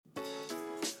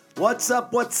What's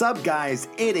up, guys?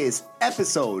 It is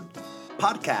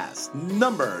podcast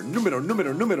número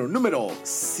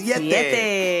siete.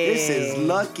 This is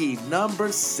lucky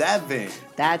number 7.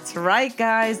 That's right,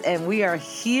 guys, and we are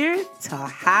here to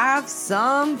have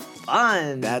some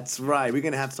fun. That's right. We're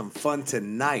going to have some fun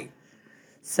tonight.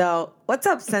 So, what's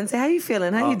up, Sensei? How you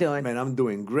feeling? How you doing? Man, I'm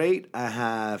doing great. I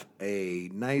have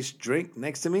a nice drink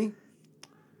next to me.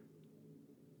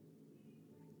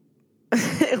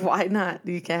 Why not?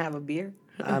 You can't have a beer?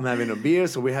 I'm having a beer,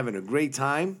 so we're having a great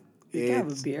time. You can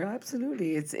have a beer,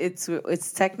 absolutely.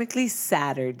 It's technically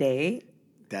Saturday.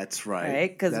 That's right.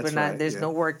 Right? Because there's no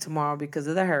work tomorrow because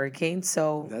of the hurricane.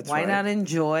 So why not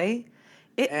enjoy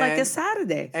it like a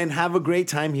Saturday? And have a great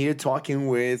time here talking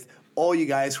with all you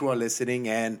guys who are listening.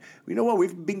 And you know what?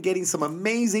 We've been getting some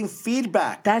amazing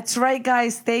feedback. That's right,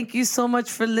 guys. Thank you so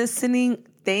much for listening.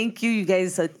 Thank you. You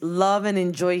guys love and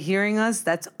enjoy hearing us.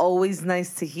 That's always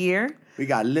nice to hear. We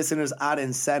got listeners out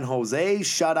in San Jose.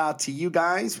 Shout out to you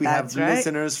guys. We have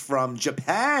listeners from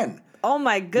Japan. Oh,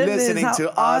 my goodness. Listening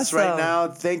to us right now.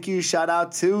 Thank you. Shout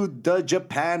out to the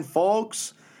Japan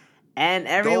folks. And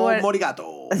everyone,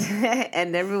 Morigato.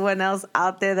 and everyone else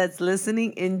out there that's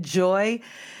listening, enjoy.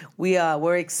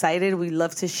 We're excited. We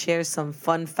love to share some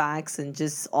fun facts and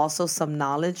just also some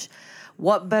knowledge.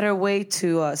 What better way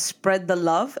to spread the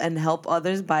love and help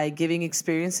others by giving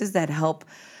experiences that help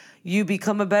you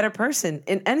become a better person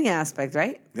in any aspect,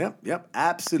 right? Yep,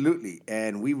 absolutely.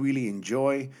 And we really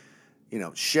enjoy,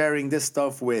 sharing this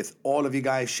stuff with all of you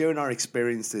guys, sharing our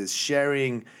experiences,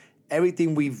 sharing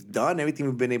everything we've done, everything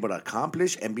we've been able to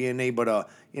accomplish, and being able to,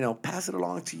 pass it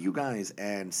along to you guys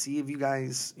and see if you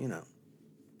guys,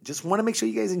 just want to make sure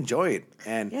you guys enjoy it.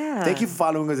 And thank you for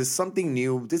following us. It's something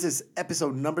new. This is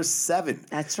episode number 7.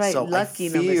 That's right. So lucky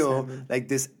I feel number 7. like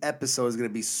this episode is going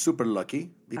to be super lucky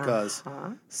because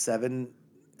 7,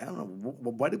 I don't know.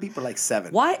 Why do people like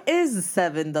 7? Why is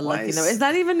 7 the lucky number? It's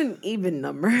not even an even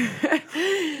number.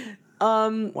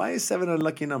 Why is 7 a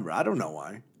lucky number? I don't know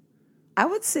why. I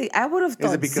would have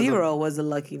thought 0 was a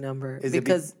lucky number.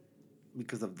 Because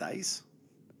of dice?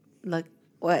 Like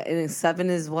what? And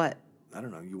 7 is what? I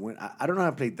don't know. You win. I don't know how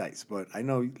to play dice, but I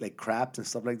know like craps and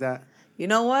stuff like that. You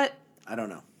know what? I don't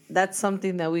know. That's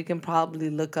something that we can probably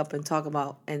look up and talk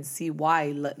about and see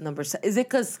why number 7. Is it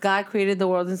because God created the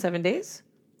world in 7 days?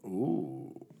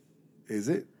 Ooh, is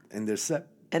it? And there's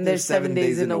 7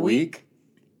 days in a week.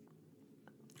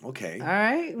 Okay. All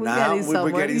right. We're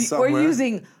getting somewhere. We're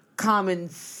using common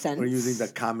sense. We're using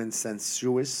the common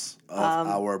sensuous of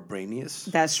our brainiest.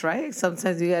 That's right.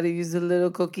 Sometimes you got to use a little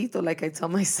coquito, like I tell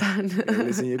my son.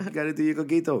 Listen, you got to do your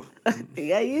coquito. You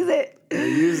got to use it.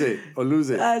 Use it or lose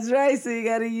it. That's right. So you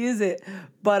got to use it.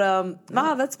 But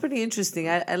that's pretty interesting.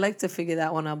 I like to figure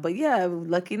that one out. But yeah,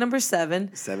 lucky number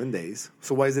 7. 7 days.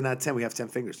 So why is it not 10? We have 10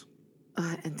 fingers.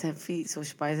 And 10 feet. So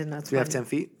why is it not 20? So we have 10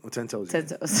 feet or 10 toes? 10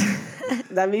 toes.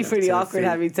 That'd be pretty awkward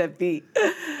having 10 feet.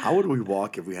 How would we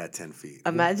walk if we had 10 feet?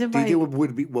 Imagine Do you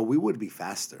think we would be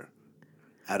faster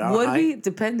at our height? Would be,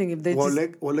 depending if they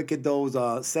look at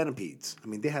those centipedes. I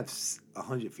mean, they have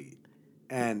 100 feet.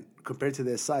 And compared to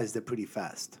their size, they're pretty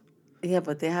fast. Yeah,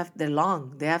 but they're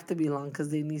long. They have to be long because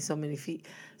they need so many feet.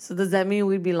 So does that mean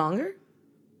we'd be longer?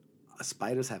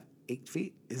 Spiders have 8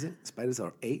 feet, is it? Spiders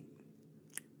are 8?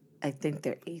 I think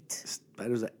they're 8.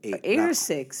 Spiders are 8. 8 or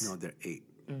 6? No, they're 8.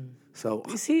 So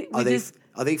you see,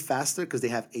 are they faster because they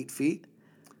have 8 feet?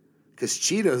 Because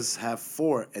cheetahs have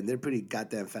 4 and they're pretty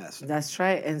goddamn fast. That's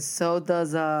right, and so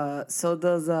does a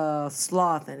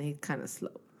sloth, and he's kind of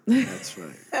slow. That's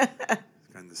right,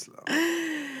 kind of slow.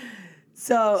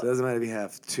 So it doesn't matter if you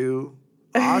have 2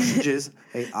 ostriches.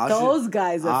 Hey, those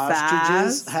guys are fast.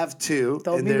 Ostriches have 2,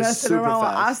 Don't and be they're messing super around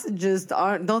fast. with ostriches.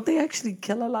 Don't they actually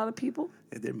kill a lot of people?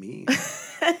 Yeah, they're mean.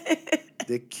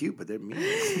 They're cute, but they're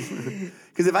mean.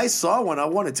 Because if I saw one, I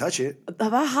want to touch it.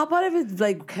 How about if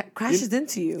it crashes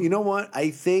into you? You know what?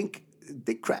 I think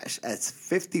they crash at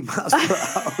 50 miles per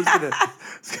hour.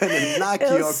 It's gonna knock you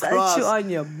across. It'll set you on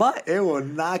your butt. It will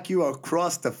knock you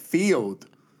across the field.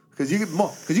 Because you're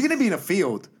gonna be in a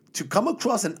field. To come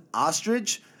across an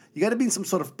ostrich, you got to be in some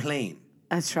sort of plane.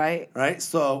 That's right. Right.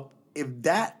 So if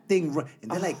that thing,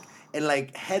 and they're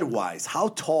head wise, how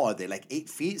tall are they? Like 8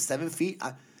 feet, 7 feet?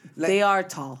 They are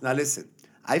tall. Now listen,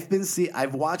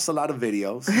 I've watched a lot of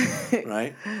videos,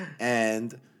 right?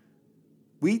 And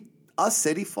us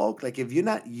city folk, like if you're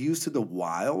not used to the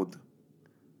wild,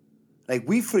 like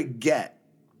we forget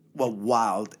what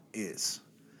wild is.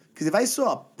 Because if I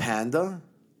saw a panda,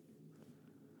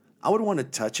 I would want to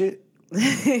touch it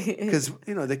because,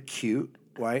 they're cute,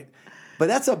 right? But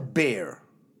that's a bear,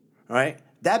 right?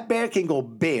 That bear can go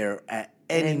bear at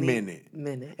any minute.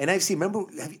 Minute. And I've seen,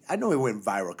 I know it went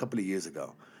viral a couple of years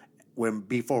ago,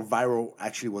 before viral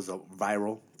actually was a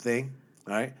viral thing,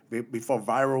 right? Before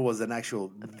viral was an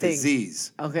actual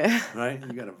disease. Okay. Right?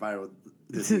 You got a viral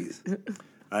disease,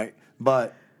 right?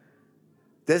 But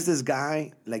there's this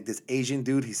guy, like this Asian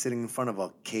dude, he's sitting in front of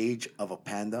a cage of a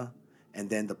panda, and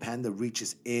then the panda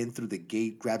reaches in through the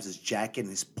gate, grabs his jacket, and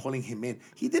he's pulling him in.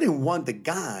 He didn't want the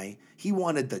guy, he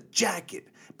wanted the jacket.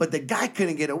 But the guy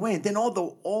couldn't get away. And then all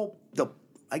the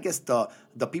I guess the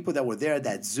people that were there at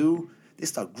that zoo, they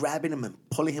start grabbing him and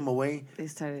pulling him away.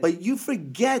 But you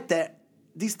forget that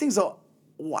these things are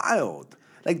wild.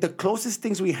 Like the closest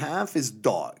things we have is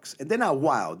dogs. And they're not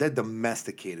wild. They're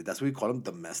domesticated. That's what we call them,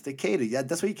 domesticated. Yeah,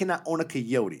 that's why you cannot own a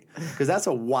coyote. Because that's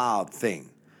a wild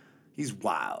thing. He's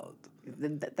wild.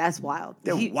 That's wild.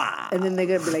 They're wild. And then they're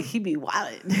going to be like, he be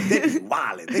wildin'. They be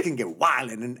wildin'. They can get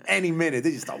wildin' in any minute.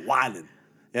 They just start wildin'.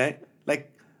 Right?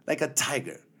 Like a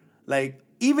tiger. Like,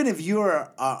 even if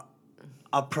you're a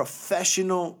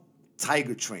professional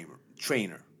tiger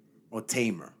trainer or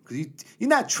tamer, because you're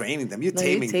not training them, you're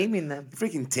taming them. You're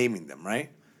freaking taming them,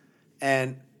 right?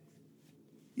 And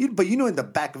but in the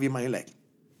back of your mind, you're like,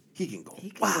 he can go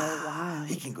wild.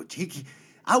 He can go.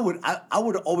 I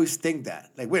would always think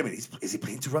that. Like, wait a minute, is he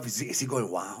playing too rough? Is he going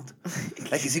wild?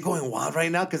 Like, is he going wild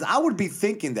right now? Because I would be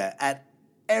thinking that at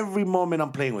every moment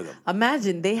I'm playing with him.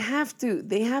 Imagine they have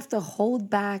to hold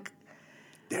back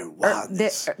their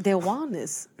wildness. Their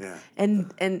wildness. Yeah.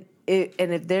 And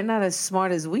if they're not as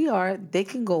smart as we are, they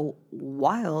can go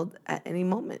wild at any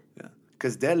moment. Yeah.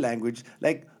 Because their language,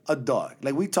 like a dog,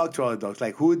 like we talk to our dogs,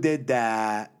 like, who did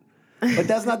that? But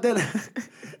that's not their.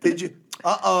 Did you?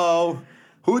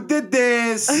 Who did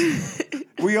this?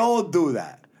 We all do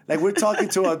that. Like, we're talking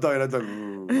to our dog, and our dog.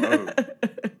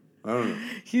 I don't know.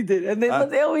 He did, and they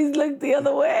always look the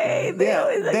other way. They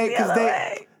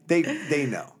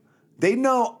know. They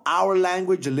know our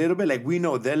language a little bit. Like, we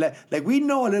know we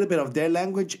know a little bit of their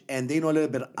language, and they know a little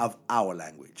bit of our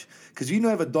language. Because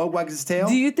if a dog wags its tail,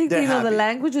 do you think they know happy. the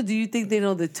language, or do you think they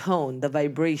know the tone, the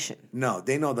vibration? No,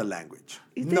 they know the language.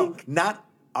 You No, think? not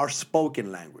our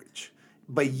spoken language.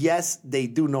 But yes, they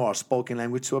do know our spoken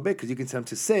language to a bit, because you can tell them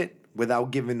to sit without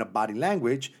giving the body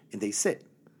language, and they sit.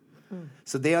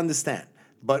 So they understand.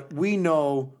 But we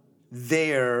know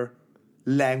their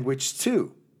language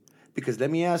too. Because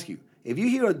let me ask you, if you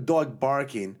hear a dog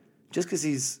barking, just because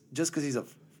he's a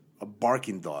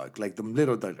barking dog, like the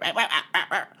little dog,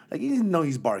 like, you didn't know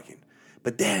he's barking.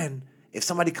 But then if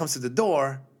somebody comes to the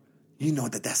door, you know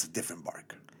that's a different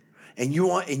bark. And you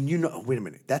know, wait a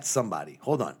minute, that's somebody.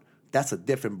 Hold on. That's a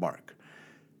different bark.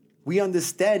 We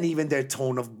understand even their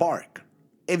tone of bark.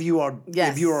 If you are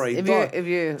a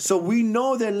dog. So we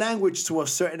know their language to a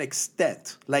certain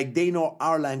extent. Like, they know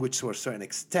our language to a certain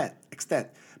extent.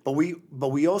 But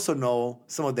we also know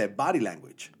some of their body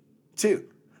language too.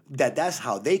 That's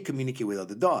how they communicate with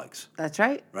other dogs. That's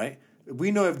right. Right?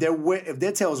 We know if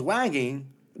their tail's wagging,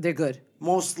 they're good.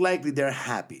 Most likely they're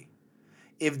happy.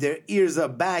 If their ears are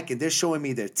back and they're showing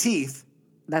me their teeth,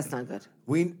 that's not good.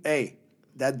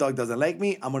 That dog doesn't like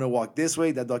me. I'm going to walk this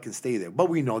way. That dog can stay there. But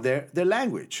we know their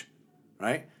language,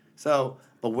 right? So,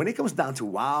 but when it comes down to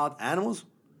wild animals,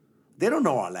 they don't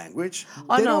know our language.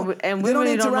 And we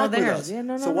really don't know theirs.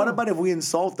 Yeah, What about if we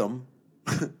insult them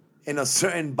in a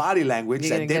certain body language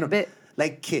that they don't,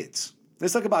 like kids?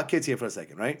 Let's talk about kids here for a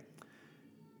second, right?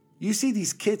 You see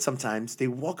these kids sometimes, they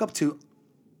walk up to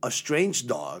a strange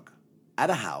dog at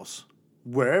a house,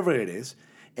 wherever it is,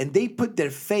 and they put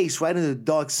their face right in the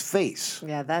dog's face.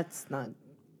 Yeah, that's not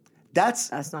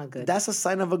good. That's a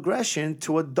sign of aggression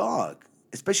to a dog,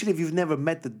 especially if you've never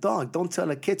met the dog. Don't tell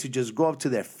a kid to just go up to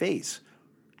their face.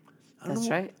 That's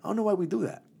right. I don't know why we do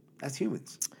that as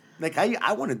humans. Like,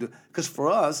 I want to do, because for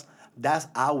us, that's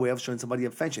our way of showing somebody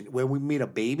affection. When we meet a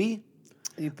baby,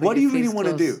 what do you really want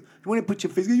to do? You want to put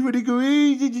your face, you want to go,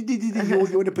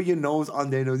 you want to put your nose on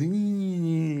their nose,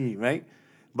 right?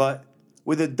 But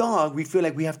with a dog, we feel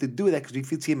like we have to do that because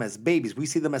we see them as babies. We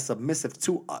see them as submissive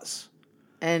to us.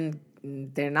 And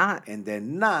they're not. And they're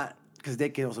not, because they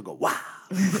can also go, wow.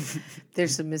 They're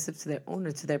submissive to their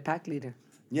owner, to their pack leader.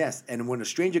 Yes, and when a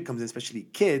stranger comes in, especially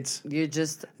kids, they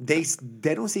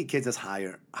don't see kids as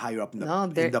higher up in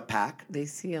the pack. They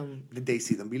see them. They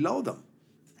see them below them.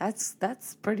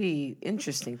 That's pretty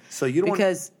interesting. So you don't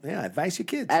advise your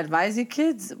kids. Advise your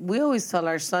kids. We always tell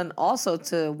our son also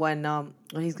to when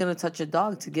he's gonna touch a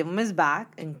dog to give him his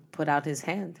back and put out his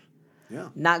hand. Yeah.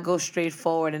 not go straight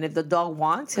forward. And if the dog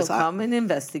wants, he'll 'Cause come and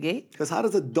investigate. Because how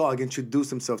does a dog introduce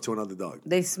himself to another dog?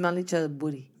 They smell each other's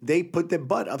booty. They put their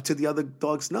butt up to the other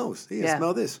dog's nose. Here, Yeah.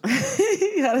 smell this.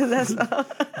 How does that smell?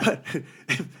 But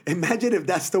imagine if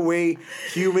that's the way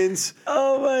humans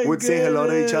Oh my would say hello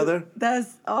to each goodness. other. That's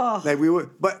Like we would,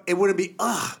 but it wouldn't be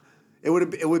It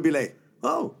would be like,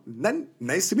 oh,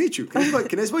 nice to meet you.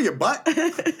 Can I smell your butt?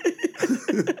 and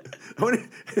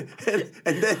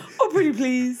then, oh, pretty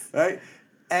please. right?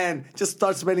 And just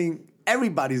start smelling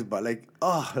everybody's butt. Like,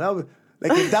 that would,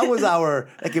 like if that was our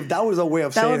way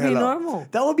of That saying would be hello, normal.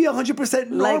 that would be 100%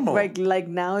 normal. Like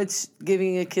now it's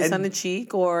giving a kiss And- on the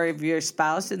cheek, or if your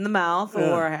spouse in the mouth,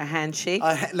 or a handshake.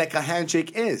 Like a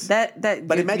handshake is. But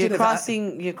But imagine you're if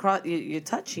crossing, you're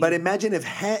touching. But imagine if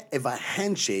a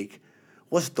handshake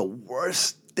was the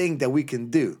worst thing that we can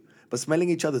do, but smelling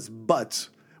each other's butts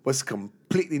was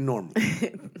completely normal.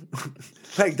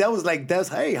 That's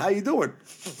hey, how you doing?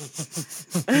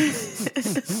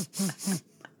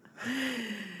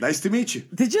 Nice to meet you.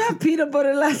 Did you have peanut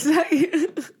butter last night?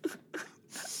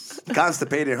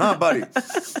 Constipated, huh, buddy?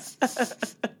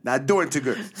 Not doing too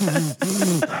good.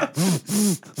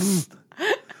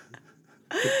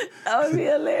 That would be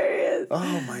hilarious.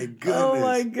 Oh my goodness. Oh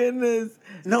my goodness.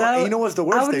 No, That and would- you know what's the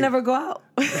worst I would thing? never go out.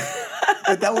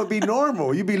 But that would be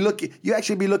normal. You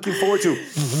actually be looking forward to.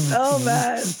 Oh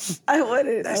man, I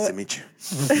wouldn't. Nice to meet you.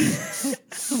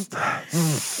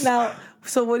 Now,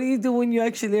 so what do you do when you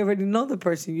actually already know the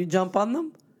person? You jump on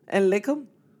them and lick them?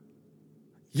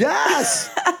 Yes!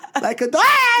 Like a dog.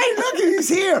 Hey, look, he's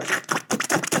here.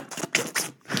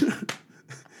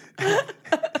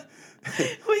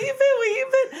 Where you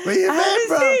been? Where you been,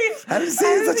 bro? I haven't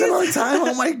seen you in such a long time.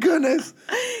 Oh my goodness.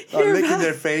 You're Licking back.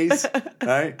 their face,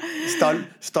 right?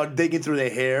 Start digging through their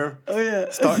hair. Oh yeah.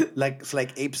 Start like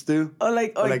apes do. Or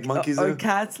like monkeys or do.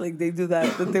 cats, like they do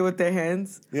that, don't they, with their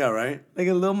hands? Yeah, right. Like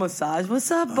a little massage.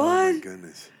 What's up, Oh bud? my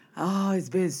goodness. Oh, it's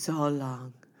been so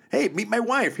long. Hey, meet my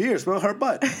wife. Here, smell her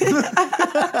butt.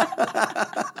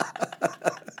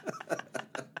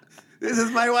 This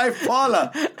is my wife,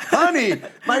 Paula. Honey,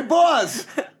 my boss.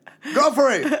 Go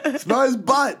for it. Smell his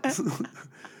butt.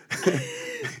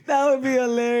 That would be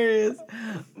hilarious.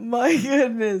 My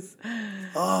goodness.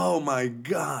 Oh my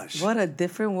gosh. What a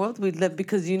different world we'd live,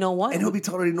 because you know what? And it'll be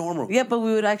totally normal. Yeah, but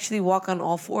we would actually walk on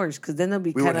all fours, because then it'd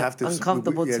be We would kind have of to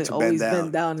uncomfortable to always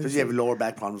bend down. Especially if you have lower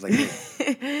back problems like that.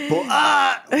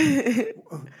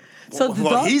 So the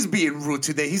Well, dog, he's being rude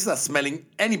today. He's not smelling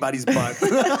anybody's butt.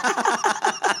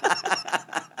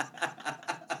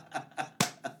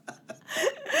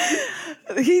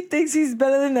 he thinks he's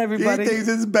better than He everybody. thinks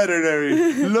it's better than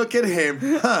me. Look at him.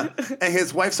 Huh? And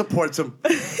his wife supports him.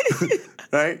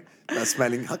 Right? Not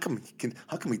smelling. How come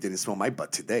he didn't smell my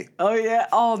butt today? Oh yeah.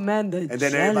 Oh man, the And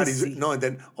then jealousy.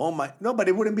 but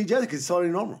it wouldn't be jealous because it's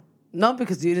already normal. No,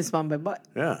 because you didn't smell my butt.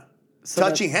 Yeah. So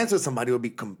Touching hands with somebody would be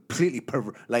completely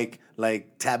like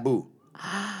taboo.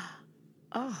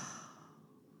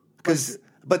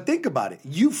 But think about it.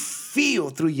 You feel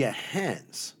through your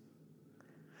hands.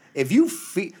 If you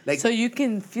feel like So you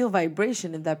can feel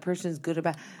vibration if that person's good or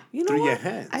bad. You know through what? your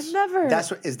hands.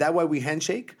 Is that why we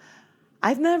handshake?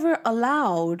 I've never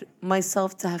allowed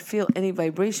myself to feel any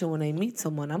vibration when I meet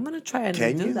someone. I'm gonna try and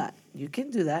Can do you? that. You can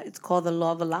do that. It's called the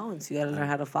law of allowance. You gotta learn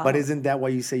how to follow. But isn't that why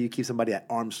you say you keep somebody at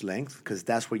arm's length? Because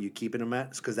that's where you're keeping them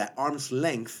at. Because at arm's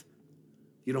length,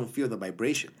 you don't feel the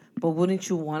vibration. But wouldn't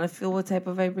you want to feel what type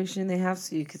of vibration they have,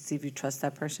 so you could see if you trust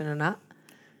that person or not?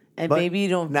 And But maybe you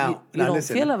don't. now you don't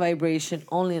listen. feel a vibration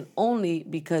only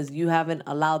because you haven't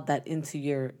allowed that into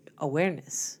your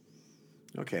awareness.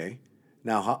 Okay.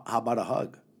 Now, how about a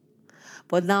hug?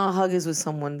 But now a hug is with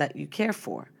someone that you care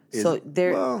for. Is- So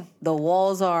well- the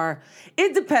walls are.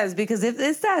 It depends, because if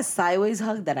it's that sideways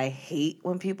hug that I hate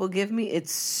when people give me,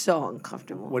 it's so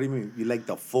uncomfortable. What do you mean? You like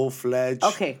the full-fledged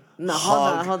Okay, no,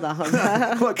 hug? hold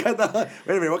on. What kind of hug?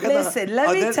 Wait a minute. What kind of Listen, let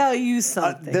me there- tell you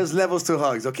something. There's levels to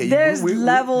hugs. Okay. There's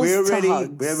levels to we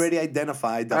hugs. already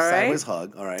identified the All right? sideways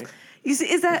hug. All right. You see,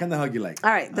 is What that kind of hug you like? all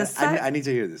right? I need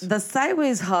to hear this. The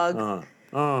sideways hug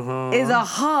is a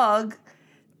hug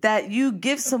that you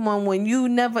give someone when you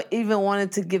never even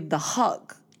wanted to give the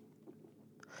hug.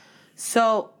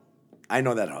 So I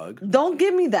know that hug. don't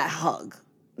give me that hug.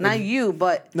 Not you,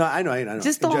 but No, I know.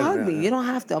 just In don't general, hug me. yeah. You don't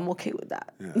have to. I'm okay with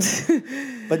that.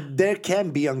 But there can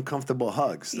be uncomfortable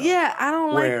hugs. Though. Yeah, I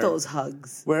don't Where- like those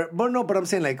hugs. But I'm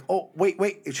saying like, oh, wait,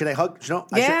 should I hug? No,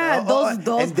 I Yeah, should,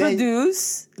 those and then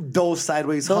produce those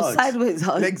sideways those hugs. sideways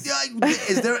hugs. Like,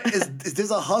 is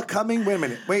there a hug coming? Wait a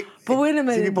minute. But wait a See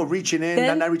minute. people reaching in,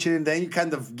 Then- not reaching in. Then you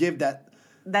kind of give that.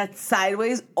 that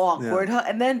sideways awkward Yeah. hug,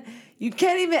 and then You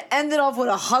can't even end it off with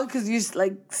a hug because you're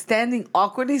like standing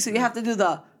awkwardly. So you have to do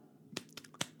the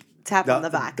tap on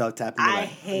the back. The tap in the back. I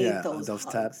hate those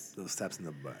hugs. Those taps in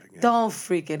the back. Yeah. Don't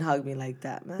freaking hug me like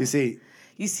that, man. You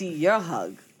see, your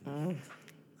hug.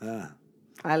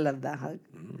 I love that hug.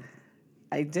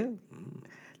 I do.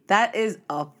 That is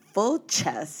a full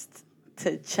chest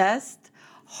to chest,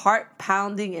 heart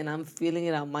pounding, and I'm feeling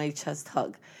it on my chest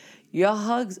hug. Your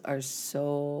hugs are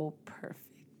so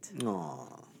perfect. Aw,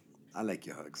 I like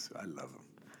your hugs. I love them.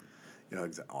 Your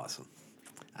hugs are awesome.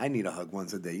 I need a hug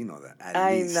once a day. You know that.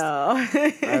 At least. Know.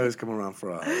 I always come around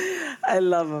for a hug. I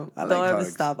love them. I like Don't ever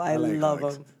hugs. stop. I like love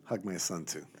hugs. them. Hug my son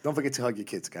too. Don't forget to hug your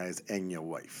kids, guys, and your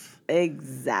wife.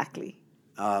 Exactly.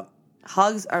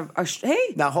 Hugs are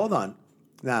hey. Now hold on.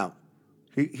 Now,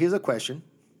 here's a question.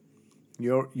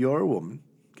 You're a woman,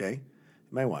 okay?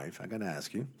 My wife. I gotta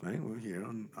ask you. Right? We're here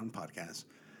on podcast.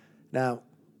 Now,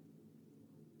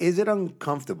 is it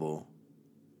uncomfortable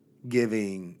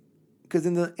giving? Because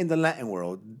in the Latin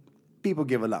world, people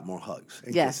give a lot more hugs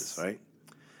and kisses, right?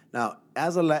 Now,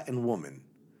 as a Latin woman,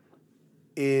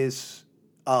 is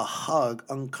a hug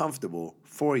uncomfortable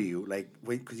for you? Like,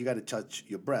 because you got to touch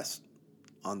your breast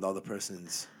on the other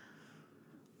person's.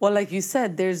 Well, like you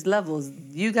said, there's levels.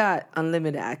 You got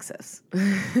unlimited access.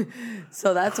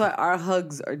 So that's why our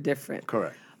hugs are different.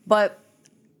 Correct. But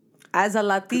as a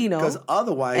Latino... Because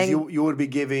otherwise, you would be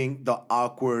giving the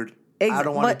awkward, I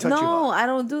don't want to touch you. No, I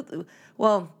don't do...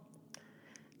 Well,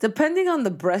 depending on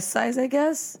the breast size, I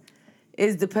guess,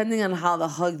 is depending on how the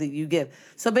hug that you give.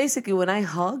 So basically, when I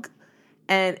hug...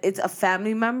 and it's a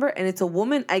family member and it's a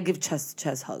woman, I give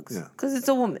chest-to-chest hugs. Because it's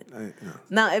a woman.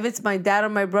 Now, if it's my dad or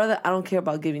my brother, I don't care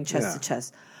about giving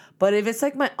chest-to-chest. But if it's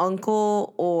like my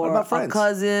uncle or a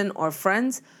cousin or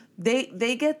friends,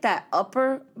 they get that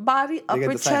upper body,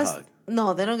 upper chest. Hug.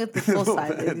 No, they don't get the full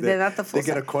side. They're not the full side.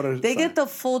 They get a quarter They get the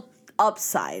full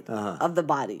upside of the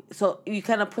body. So you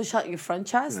kind of push out your front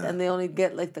chest and they only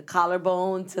get like the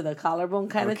collarbone to the collarbone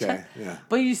kind of chest. Yeah.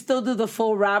 But you still do the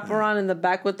full wraparound in the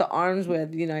back with the arms where,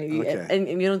 you know, and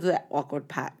you don't do that awkward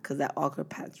pat because that awkward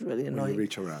pat's really annoying. When you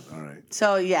reach around, all right.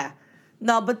 So, yeah.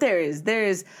 No, but there is.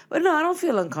 But no, I don't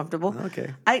feel uncomfortable.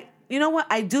 Okay. You know what?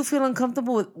 I do feel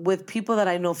uncomfortable with people that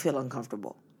I know feel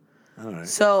uncomfortable. All right.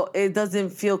 So it doesn't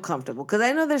feel comfortable. Because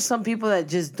I know there's some people that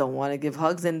just don't want to give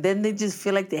hugs and then they just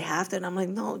feel like they have to. And I'm like,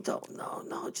 no,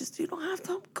 just you don't have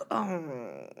to.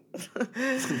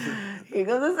 Here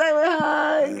goes the sideway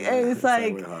hug. And it's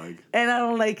like, and I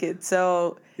don't like it.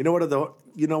 So. You know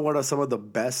what are some of the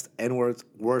best and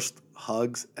worst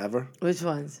hugs ever? Which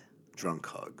ones? Drunk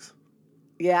hugs.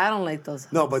 Yeah, I don't like those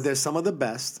hugs. No, but there's some of the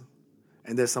best.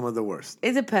 And there's some of the worst.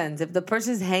 It depends. If the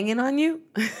person's hanging on you.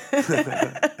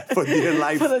 For dear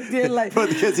life. For the dear life.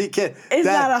 Because he can't. It's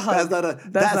not a hug.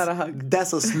 That's not a hug.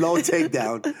 That's a slow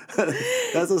takedown.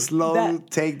 That's a slow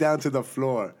takedown to the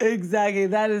floor. Exactly.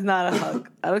 That is not a hug.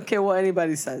 I don't care what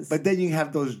anybody says. But then you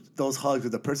have those hugs where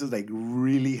the person's like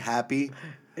really happy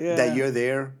that you're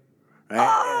there. Right?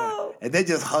 Oh. And they're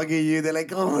just hugging you. They're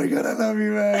like, oh my God, I love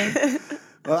you, man.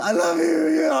 Well, I love you.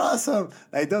 You're awesome.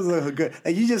 Like, those look good.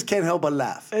 Like, you just can't help but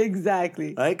laugh.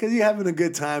 Exactly. Right? Because you're having a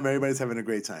good time. Everybody's having a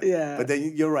great time. Yeah. But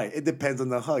then you're right. It depends on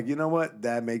the hug. You know what?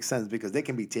 That makes sense because they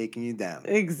can be taking you down.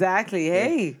 Exactly.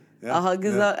 Hey, a hug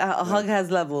hug has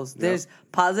levels. There's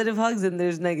positive hugs and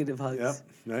there's negative hugs. Yep.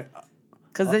 Right.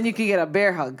 Because then you can get a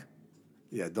bear hug.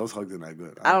 Yeah, those hugs are not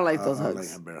good. I don't like those hugs. I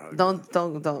like a bear hug.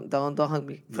 Don't hug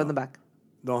me from the back.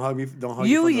 Don't hug me. Don't hug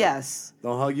you. From the, Yes.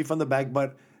 Don't hug you from the back.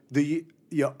 But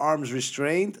your arms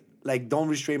restrained? Like, don't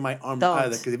restrain my arms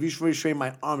either. Because if you restrain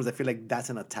my arms, I feel like that's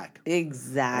an attack.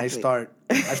 Exactly.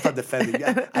 And I start defending.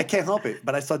 I can't help it,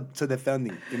 but I start to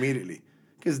defending immediately.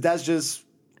 Because that's just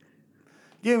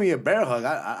giving me a bear hug.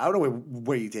 I don't know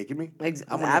where you're taking me.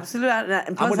 Absolutely.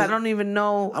 And plus, I don't even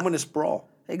know. I'm going to sprawl.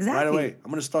 Exactly. Right away.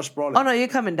 I'm going to start sprawling. Oh, no, you're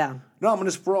coming down. No, I'm going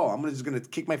to sprawl. I'm just going to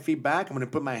kick my feet back. I'm going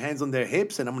to put my hands on their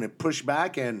hips, and I'm going to push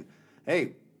back. And,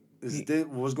 hey,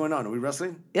 what's going on? Are we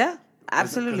wrestling? Yeah.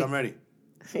 Absolutely. Because I'm ready.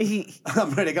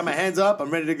 I'm ready. I got my hands up. I'm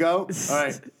ready to go. All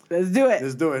right. Let's do it.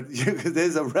 Let's do it. Because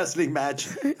there's a wrestling match.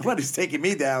 Somebody's taking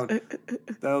me down.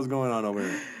 What the hell's going on over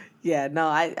here? Yeah, no,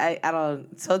 I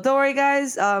don't. So don't worry,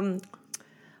 guys.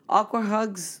 Awkward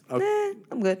hugs. Okay.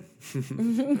 I'm good.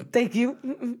 Thank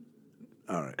you.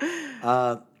 All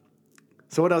right.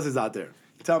 So what else is out there?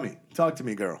 Tell me. Talk to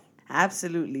me, girl.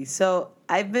 Absolutely. So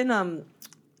I've been a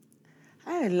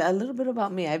little bit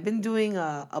about me. I've been doing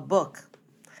a book,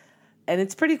 and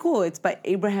it's pretty cool. It's by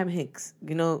Abraham Hicks.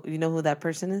 You know who that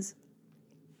person is?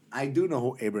 I do know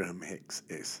who Abraham Hicks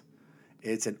is.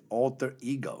 It's an alter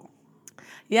ego.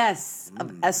 Yes,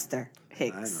 of Esther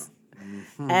Hicks. I know.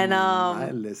 And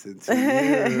I listen to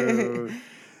you.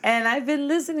 and I've been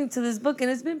listening to this book, and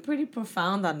it's been pretty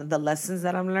profound on the lessons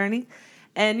that I'm learning.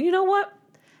 And you know what?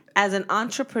 As an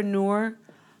entrepreneur,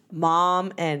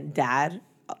 mom and dad,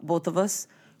 both of us,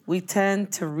 we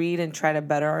tend to read and try to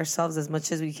better ourselves as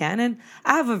much as we can. And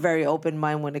I have a very open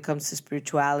mind when it comes to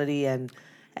spirituality, and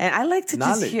I like to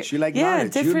Knowledge. just hear, You like yeah,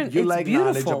 knowledge. different. You it's like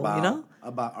beautiful, knowledge you know.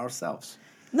 about ourselves.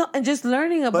 No, and just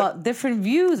learning about different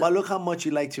views. But look how much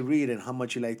you like to read and how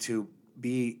much you like to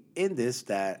be in this.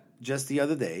 That just the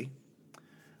other day,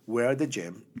 we're at the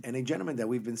gym, and a gentleman that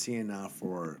we've been seeing now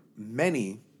for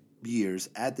many years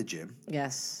at the gym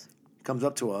Yes. comes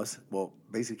up to us. Well,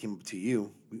 basically came up to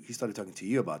you. He started talking to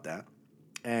you about that,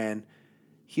 and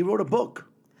he wrote a book.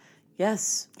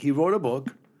 Yes. He wrote a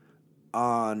book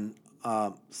on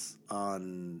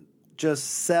just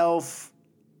self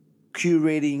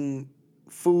curating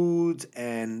foods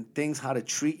and things, how to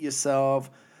treat yourself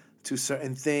to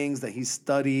certain things that he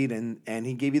studied, and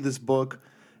he gave you this book,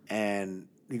 and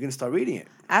you're gonna start reading it.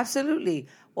 Absolutely.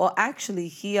 Well, actually,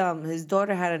 his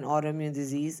daughter had an autoimmune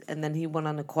disease, and then he went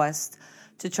on a quest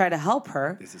to try to help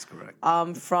her. This is correct.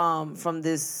 From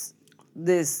this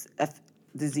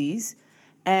disease,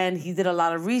 and he did a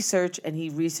lot of research, and he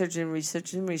researched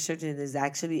and is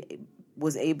actually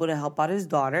was able to help out his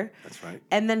daughter. That's right.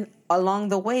 And then along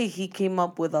the way, he came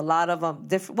up with a lot of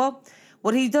different. Well,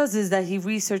 what he does is that he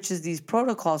researches these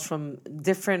protocols from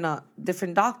different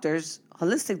doctors,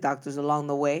 holistic doctors, along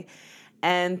the way,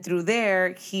 and through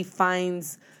there he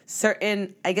finds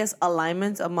certain, I guess,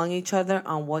 alignments among each other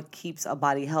on what keeps a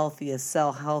body healthy, a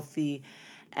cell healthy,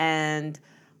 and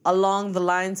along the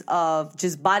lines of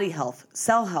just body health,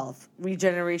 cell health,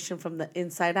 regeneration from the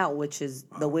inside out, which is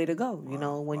the way to go, you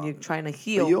know, when you're trying to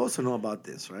heal. But you also know about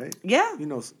this, right? Yeah. You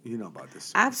know about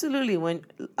this. Absolutely. When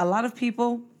a lot of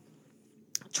people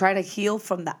try to heal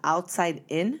from the outside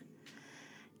in,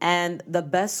 and the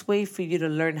best way for you to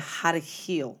learn how to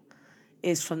heal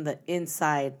is from the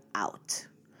inside out.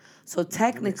 So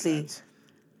technically,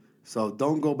 so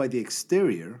don't go by the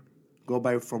exterior, go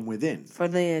by from within. for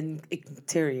the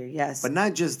interior, yes. But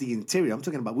not just the interior. I'm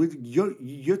talking about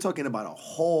you're talking about a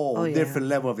whole different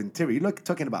level of interior. You're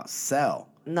talking about cell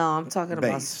No, I'm talking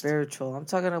about based. spiritual. I'm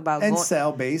talking about and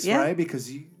cell based, Yeah. right? Because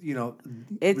you know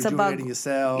It's about- rejuvenating your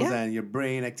cells yeah. and your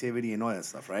brain activity and all that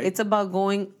stuff, right? It's about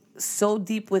going so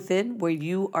deep within where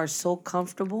you are so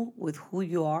comfortable with who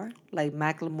you are. Like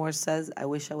Macklemore says, I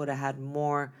wish I would have had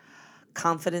more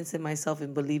confidence in myself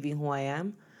in believing who I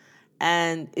am.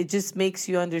 And it just makes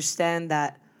you understand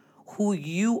that who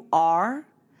you are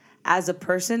as a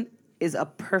person is a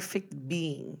perfect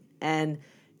being. And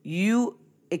you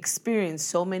experienced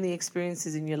so many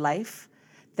experiences in your life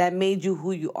that made you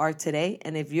who you are today.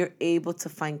 And if you're able to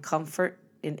find comfort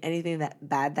in anything that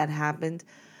bad that happened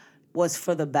was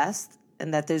for the best,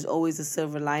 and that there's always a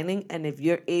silver lining, and if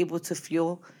you're able to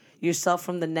fuel yourself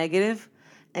from the negative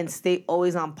and stay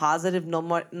always on positive, no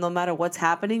matter what's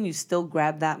happening, you still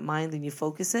grab that mind and you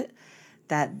focus it,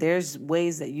 that there's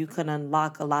ways that you can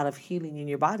unlock a lot of healing in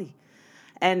your body.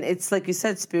 And it's like you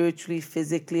said, spiritually,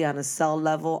 physically, on a cell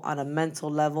level, on a mental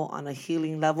level, on a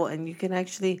healing level, and you can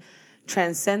actually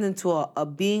transcend into a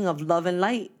being of love and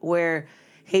light where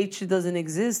hatred doesn't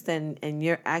exist, and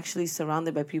you're actually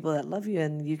surrounded by people that love you,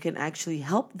 and you can actually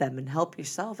help them and help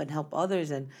yourself and help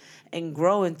others and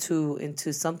grow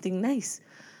into something nice.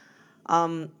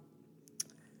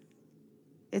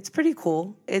 It's pretty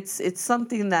cool. It's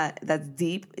something that's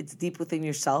deep. It's deep within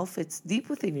yourself. It's deep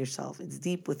within yourself. It's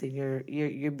deep within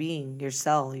your being, your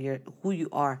cell, who you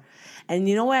are. And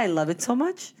you know why I love it so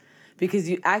much? Because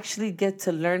you actually get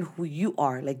to learn who you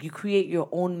are. Like, you create your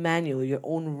own manual, your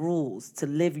own rules to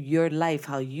live your life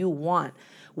how you want,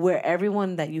 where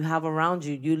everyone that you have around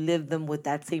you, you live them with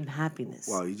that same happiness.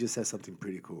 Wow, you just said something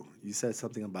pretty cool. You said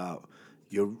something about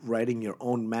you're writing your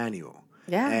own manual.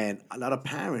 Yeah. And a lot of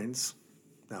parents,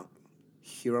 now,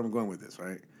 here I'm going with this,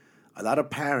 right? A lot of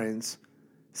parents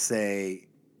say,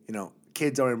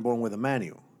 kids aren't born with a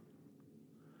manual.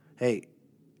 Hey,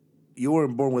 you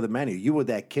weren't born with a manual. You were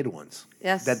that kid once.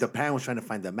 Yes. That the parent was trying to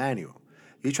find the manual.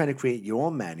 You're trying to create your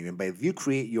own manual. And if you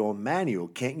create your own manual,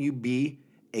 can't you be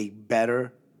a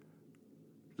better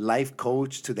life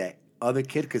coach to that other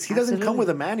kid? Because he doesn't come Absolutely. with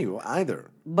a manual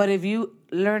either. But if you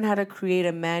learn how to create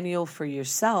a manual for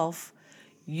yourself,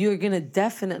 you're going to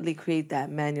definitely create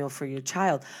that manual for your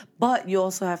child. But you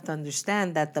also have to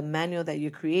understand that the manual that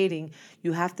you're creating,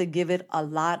 you have to give it a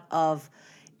lot of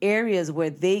areas where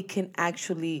they can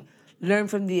actually learn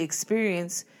from the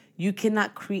experience. You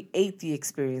cannot create the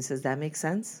experience. Does that make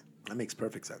sense? That makes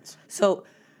perfect sense. So,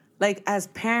 like, as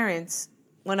parents,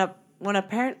 when when a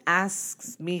parent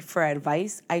asks me for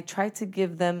advice, I try to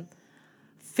give them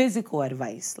physical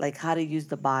advice, like how to use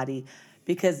the body,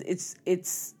 because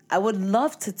it's I would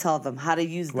love to tell them how to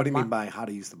use What do you mean by how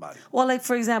to use the body? well, like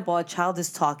for example, a child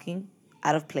is talking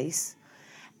out of place,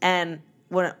 and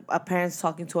when a parent's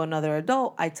talking to another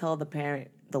adult, I tell the parent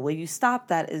the way you stop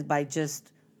that is by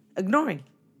just ignoring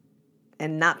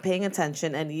and not paying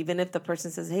attention. And even if the person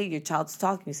says, "Hey, your child's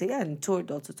talking," you say, "Yeah, and two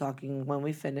adults are talking. When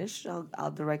we finish,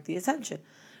 I'll direct the attention."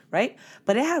 Right?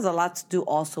 But it has a lot to do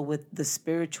also with the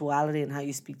spirituality and how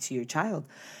you speak to your child.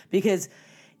 Because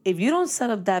if you don't set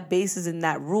up that basis in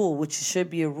that rule, which should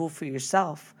be a rule for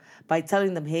yourself, by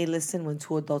telling them, hey, listen, when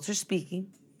two adults are speaking,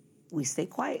 we stay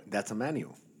quiet. That's a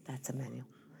manual. That's a manual.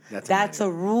 That's a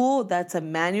rule. That's a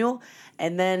manual.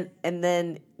 And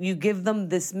then you give them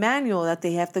this manual that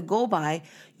they have to go by.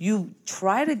 You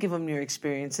try to give them your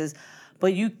experiences,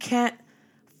 but you can't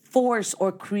force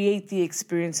or create the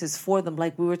experiences for them,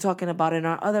 like we were talking about in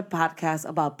our other podcast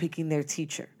about picking their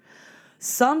teacher.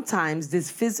 Sometimes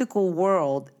this physical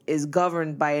world is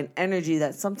governed by an energy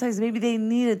that sometimes maybe they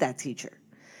needed that teacher.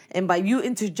 And by you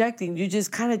interjecting, you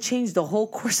just kind of change the whole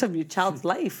course of your child's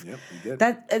life. Yep, you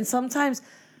did. And sometimes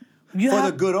you for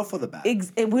have... the good or for the bad.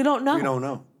 And we don't know. We don't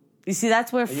know. You see,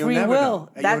 that's where And free will...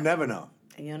 And you'll never know.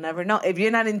 And you'll never know. If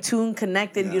you're not in tune,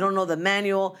 connected, you don't know the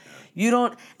manual. You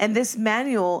don't... And this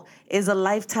manual is a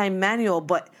lifetime manual.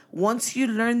 But once you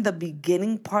learn the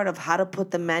beginning part of how to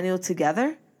put the manual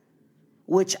together,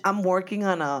 which I'm working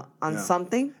on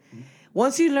something,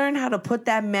 once you learn how to put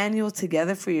that manual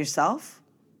together for yourself...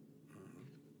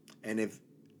 And if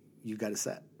you got it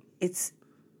set.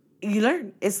 You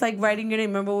learn. It's like writing your name.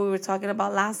 Remember what we were talking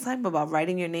about last time? About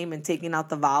writing your name and taking out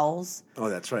the vowels? Oh,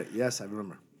 that's right. Yes, I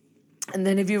remember. And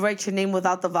then if you write your name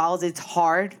without the vowels, it's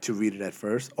hard. To read it at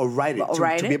first. Or write it.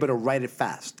 To be able to write it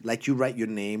fast. Like you write your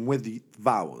name with the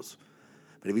vowels.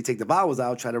 But if you take the vowels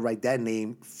out, try to write that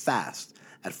name fast.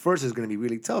 At first, it's going to be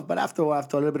really tough. But after a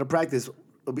little bit of practice,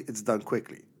 it's done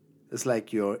quickly. It's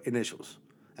like your initials.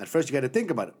 At first, you got to think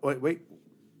about it. Wait.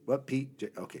 What?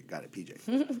 PJ? Okay, got it.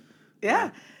 PJ.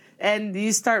 Yeah. And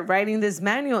you start writing this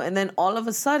manual, and then all of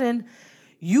a sudden,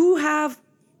 you have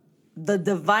the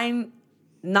divine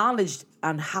knowledge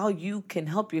on how you can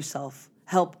help yourself,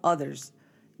 help others,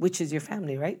 which is your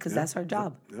family, right? Because that's our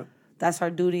job. Yeah. That's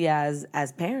our duty as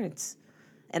parents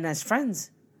and as friends.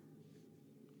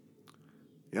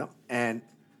 Yeah. And,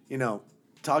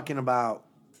 talking about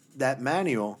that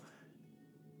manual,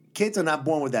 kids are not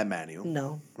born with that manual.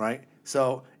 No. Right?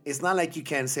 So it's not like you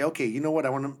can say, okay, you know what,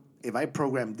 if I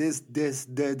program this,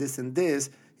 and this,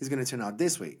 it's going to turn out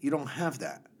this way. You don't have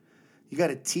that. You got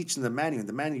to teach them the manual.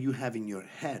 The manual you have in your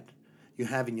head. You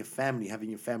have in your family. You have in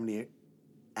your family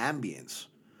ambience.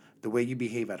 The way you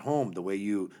behave at home. The way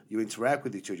you interact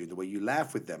with your children. The way you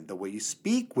laugh with them. The way you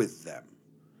speak with them.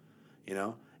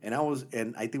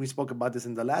 And I think we spoke about this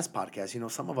in the last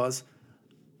podcast. Some of us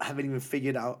haven't even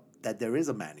figured out that there is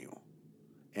a manual.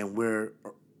 And we're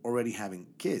already having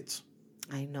kids.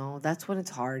 I know. That's when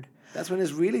it's hard. That's when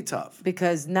it's really tough.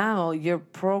 Because now you're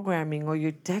programming or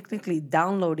you're technically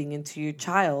downloading into your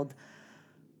child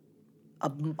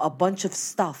a bunch of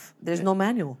stuff. There's no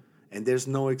manual. And there's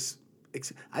no...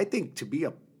 I think to be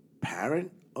a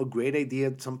parent, a great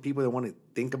idea, some people that want to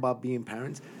think about being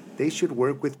parents, they should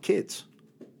work with kids.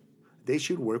 They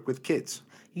should work with kids.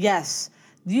 Yes.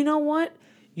 You know what?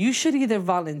 You should either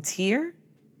volunteer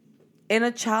in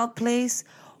a child place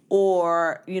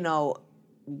or,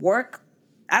 work.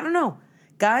 I don't know.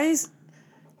 Guys,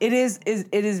 it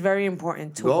is very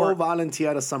important to go work.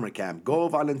 Volunteer at a summer camp. Go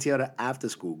volunteer at after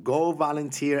school. Go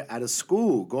volunteer at a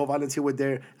school. Go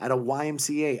volunteer at a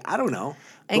YMCA. I don't know.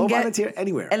 Go volunteer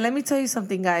anywhere. And let me tell you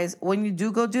something, guys. When you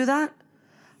do go do that,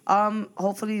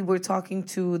 hopefully we're talking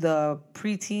to the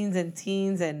preteens and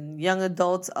teens and young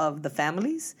adults of the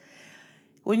families.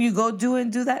 When you go do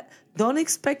that, don't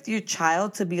expect your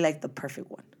child to be like the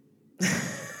perfect one.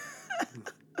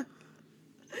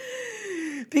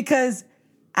 Because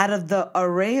out of the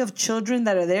array of children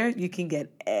that are there, you can get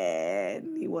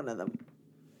any one of them.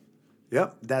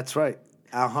 Yep, that's right.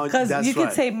 Because you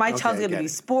could say, my child's going to be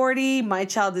sporty. My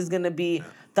child is going to be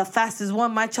the fastest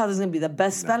one. My child is going to be the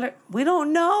best speller. We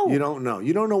don't know. You don't know.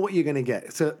 You don't know what you're going to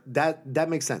get. So that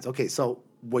makes sense. Okay, so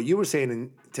what you were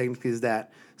saying technically is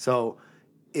that, so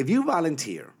if you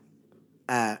volunteer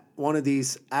at one of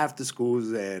these after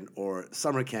schools or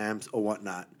summer camps or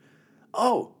whatnot,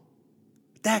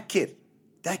 that kid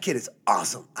is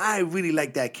awesome. I really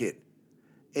like that kid.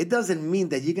 It doesn't mean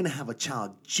that you're going to have a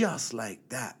child just like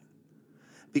that.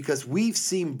 Because we've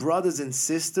seen brothers and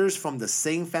sisters from the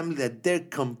same family that they're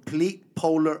complete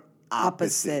polar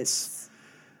opposites.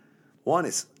 One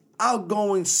is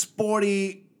outgoing,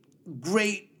 sporty,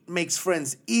 great, makes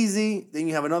friends easy. Then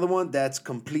you have another one that's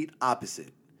complete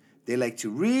opposite. They like to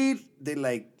read, they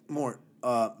like more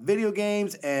video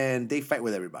games, and they fight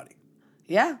with everybody.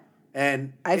 Yeah.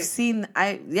 And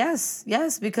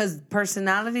yes, because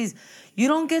personalities, you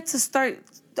don't get to start,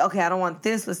 okay, I don't want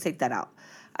this, let's take that out.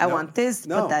 I want this,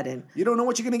 put that in. You don't know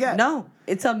what you're going to get. No,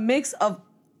 it's a mix of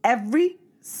every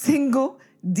single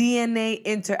DNA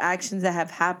interactions that have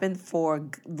happened for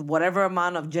whatever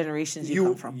amount of generations you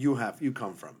come from. You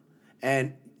come from.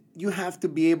 And you have to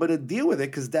be able to deal with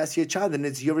it because that's your child and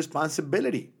it's your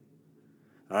responsibility.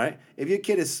 All right? If your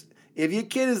kid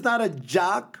is not a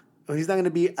jock, or he's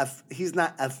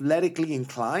not athletically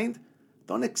inclined,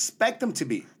 don't expect him to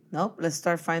be. Nope. Let's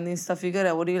start finding stuff you're good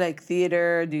at. What do you like?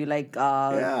 Theater? Do you like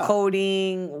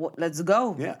coding? Let's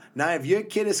go. Yeah. Now, if your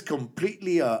kid is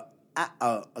completely a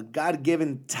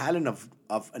God-given talent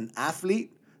of an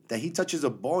athlete, that he touches a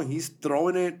ball and he's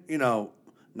throwing it,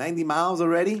 90 miles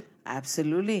already.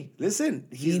 Absolutely. Listen,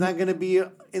 he's not going to be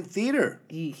in theater.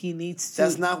 He needs to.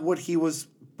 That's not what he was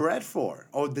bred for.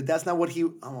 Or that's not what I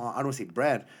don't want to say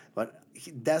bred, but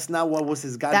that's not what was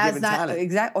his God-given talent.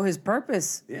 Exactly, or his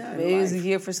purpose. Yeah, maybe he's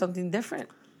here for something different.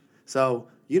 So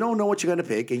you don't know what you're going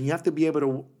to pick, and you have to be able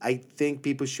to, I think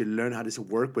people should learn how to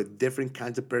work with different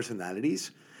kinds of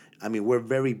personalities. I mean, we're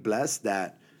very blessed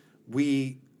that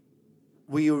we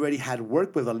already had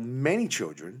worked with many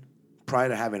children prior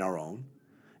to having our own,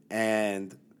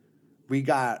 and we've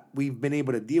been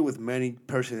able to deal with many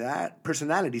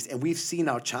personalities, and we've seen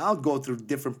our child go through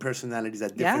different personalities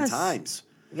at different times.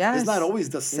 Yes. It's not always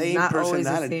the same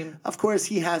personality. Of course,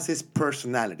 he has his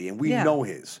personality, and we know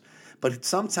his. But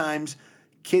sometimes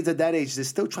kids at that age, they're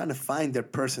still trying to find their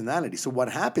personality. So what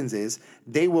happens is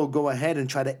they will go ahead and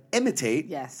try to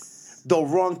imitate the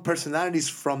wrong personalities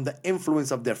from the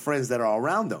influence of their friends that are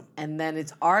around them. And then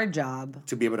it's our job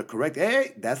to be able to correct,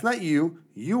 hey, that's not you.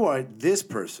 You are this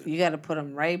person. You got to put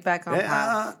them right back on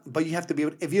path. But you have to be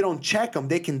able, if you don't check them,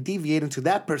 they can deviate into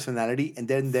that personality, and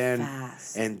then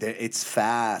it's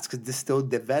fast because they're still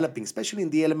developing, especially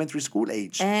in the elementary school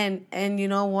age. And you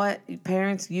know what,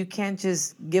 parents, you can't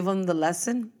just give them the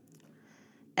lesson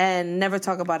and never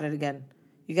talk about it again.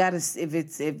 You gotta, if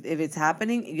it's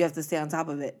happening, you have to stay on top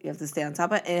of it. You have to stay on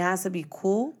top of it. And it has to be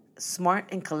cool, smart,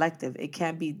 and collective. It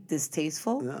can't be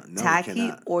distasteful,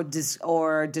 tacky, or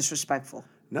disrespectful.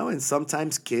 No, and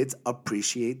sometimes kids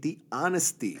appreciate the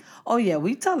honesty. Oh yeah,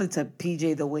 we tell it to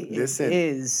PJ the way it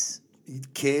is.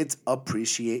 Kids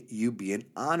appreciate you being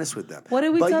honest with them. What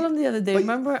did we tell him the other day?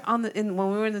 Remember when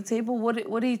we were in the table? What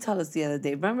did he tell us the other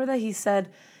day? Remember that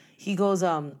he goes,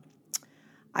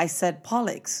 I said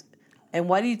Pollux. And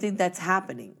why do you think that's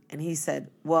happening? And he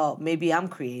said, well, maybe I'm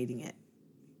creating it.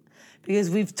 Because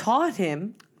we've taught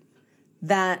him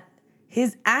that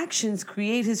his actions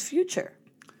create his future.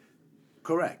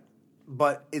 Correct.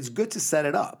 But it's good to set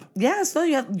it up. Yes, no,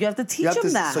 you have to teach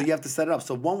him that. So you have to set it up.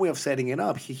 So one way of setting it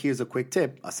up, here's a quick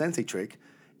tip, a sensei trick,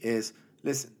 is,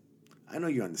 listen, I know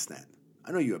you understand.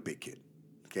 I know you're a big kid,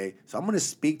 okay? So I'm going to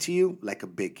speak to you like a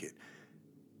big kid.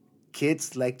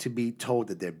 Kids like to be told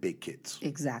that they're big kids.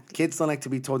 Exactly. Kids don't like to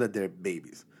be told that they're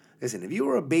babies. Listen, if you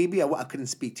were a baby, I couldn't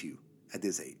speak to you at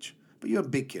this age. But you're a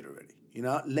big kid already.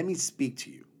 Let me speak to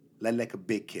you like a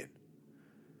big kid.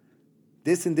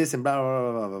 This and this and blah,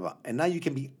 blah, blah, blah, blah. And now you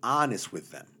can be honest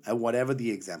with them at whatever the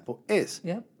example is.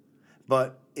 Yep.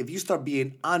 But if you start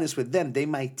being honest with them, they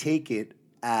might take it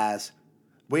as,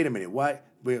 wait a minute, why?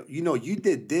 Well, you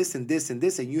did this and this and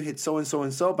this, and you hit so and so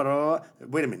and so, but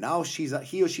wait a minute, now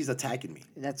he or she's attacking me.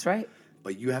 That's right.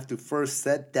 But you have to first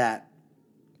set that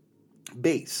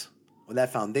base or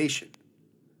that foundation.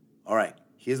 All right,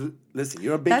 listen,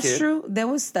 you're a big kid. That's true. There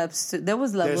was steps. There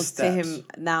was levels to him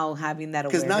now having that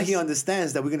awareness. Because now he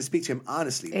understands that we're going to speak to him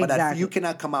honestly. Exactly. But you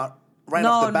cannot come out right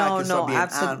off the bat and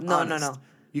start being honest. No.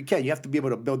 You can't. You have to be able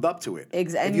to build up to it.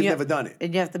 Exactly. If you've never done it.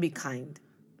 And you have to be kind.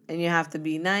 And you have to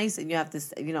be nice, and you have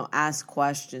to, ask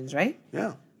questions, right?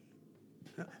 Yeah.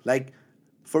 Like,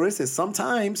 for instance,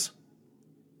 sometimes,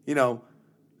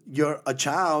 a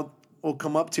child will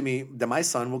come up to me, my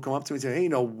son will come up to me and say, hey,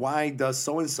 why does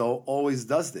so-and-so always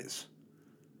does this?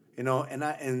 And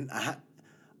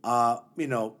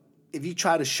if you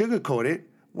try to sugarcoat it,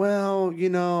 well,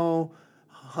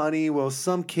 honey,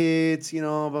 some kids,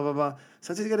 blah, blah, blah.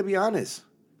 Sometimes you got to be honest,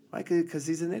 right? Because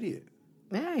he's an idiot.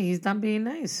 Yeah, he's not being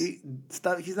nice. He's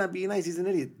not being nice. He's an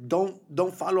idiot.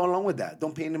 Don't follow along with that.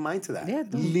 Don't pay any mind to that. Yeah,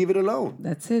 leave it alone.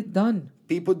 That's it. Done.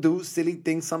 People do silly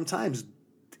things sometimes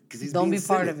because he's don't being be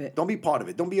part silly. of it. Don't be part of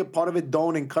it. Don't be a part of it.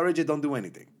 Don't encourage it. Don't do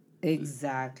anything.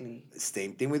 Exactly.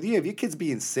 Same thing with you. If your kid's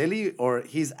being silly or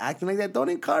he's acting like that, don't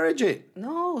encourage it.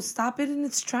 No, stop it in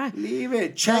its tracks. Leave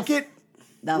it. Check it.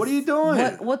 What are you doing?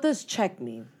 What does check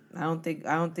mean? I don't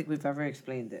think we've ever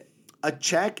explained it. A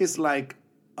check is like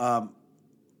a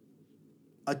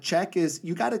check is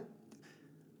you gotta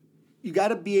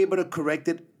be able to correct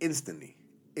it instantly.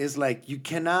 It's like you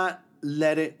cannot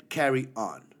let it carry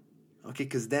on. Okay,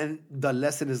 because then the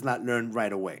lesson is not learned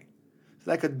right away. It's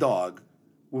like a dog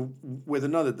with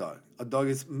another dog. A dog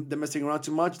is they're messing around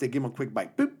too much, they give him a quick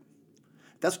bite. Boop.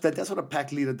 That's what a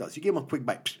pack leader does. You give him a quick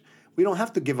bite. We don't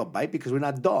have to give a bite because we're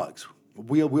not dogs.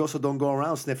 We also don't go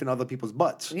around sniffing other people's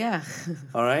butts. Yeah.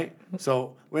 All right?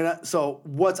 So we're not. So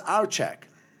what's our check?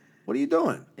 What are you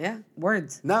doing? Yeah.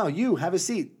 Words. Now you have a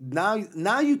seat. Now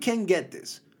you can get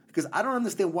this because I don't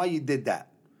understand why you did that.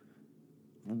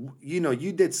 You know,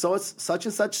 you did such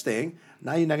and such thing.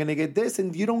 Now you're not gonna get this,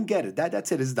 and you don't get it.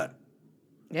 That's it. It's done.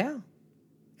 Yeah.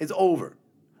 It's over.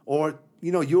 Or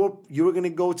you know, you were gonna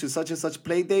go to such and such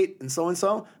play date and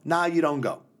so. Now you don't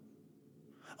go.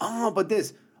 Oh, but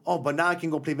this. Oh, but now I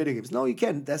can go play video games. No, you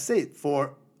can't. That's it.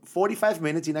 For 45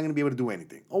 minutes, you're not gonna be able to do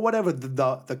anything, or whatever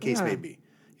the case may be.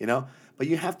 You know, but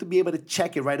you have to be able to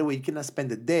check it right away. You cannot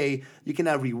spend a day. You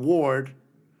cannot reward.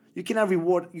 You can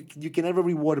never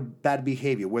reward bad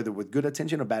behavior, whether with good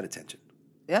attention or bad attention.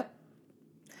 Yep.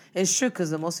 It's true because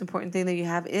the most important thing that you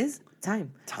have is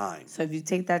time. Time. So if you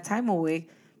take that time away,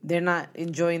 they're not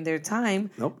enjoying their time.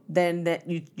 Nope. Then that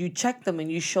you check them and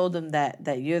you show them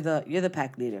that you're the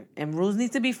pack leader, and rules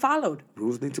need to be followed.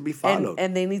 Rules need to be followed,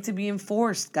 and they need to be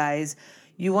enforced, guys.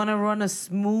 You want to run a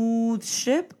smooth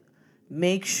ship?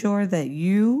 Make sure that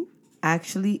you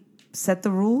actually set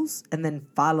the rules and then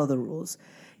follow the rules.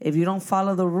 If you don't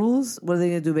follow the rules, what are they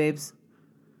going to do, babes?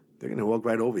 They're going to walk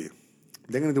right over you.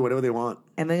 They're going to do whatever they want.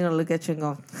 And they're going to look at you and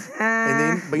go,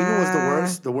 but you know what's the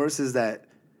worst? The worst is that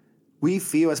we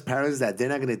feel as parents that they're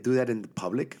not going to do that in the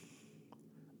public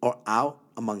or out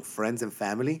among friends and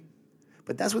family.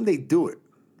 But that's when they do it.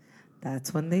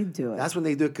 That's when they do it. That's when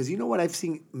they do it. Because you know what? I've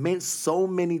seen so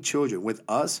many children with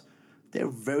us, they're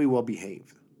very well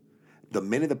behaved. The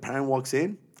minute the parent walks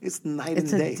in, it's night and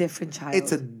day. It's a different child.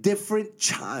 It's a different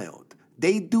child.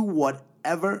 They do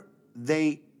whatever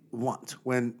they want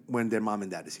when their mom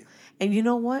and dad is here. And you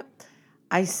know what?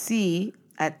 I see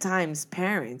at times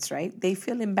parents, right? They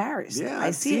feel embarrassed. Yeah,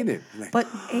 I've seen it. But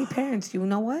hey, parents, you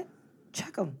know what?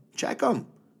 Check them. Check them.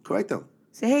 Correct them.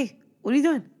 Say, hey, what are you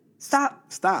doing? Stop.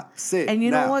 Sit. And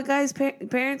you now. know what, guys?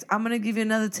 Parents, I'm going to give you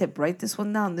another tip. Write this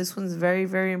one down. This one's very,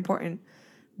 very important.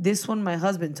 This one my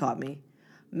husband taught me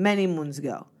many moons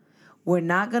ago. We're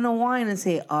not going to whine and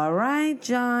say, all right,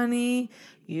 Johnny,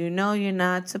 you know you're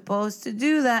not supposed to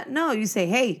do that. No, you say,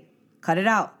 hey, cut it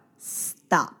out.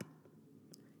 Stop.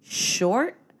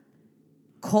 Short,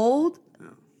 cold,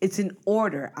 it's in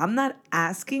order. I'm not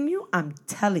asking you, I'm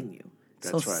telling you.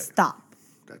 That's so right. Stop.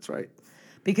 That's right.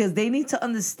 Because they need to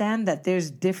understand that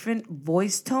there's different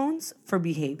voice tones for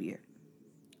behavior.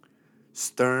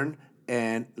 Stern,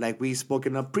 and like we spoke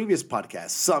in a previous podcast,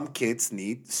 some kids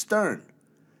need stern.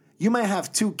 You might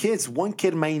have two kids. One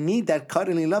kid might need that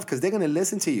cuddly love because they're going to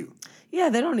listen to you. Yeah,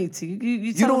 they don't need to.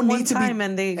 You tell them one time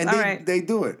and they they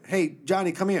do it. Hey,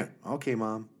 Johnny, come here. Okay,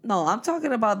 Mom. No, I'm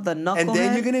talking about the knucklehead. And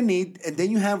then you're going to need, and then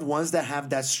you have ones that have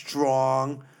that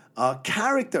strong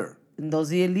character. And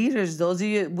those are your leaders. Those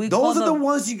are the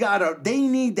ones you gotta. They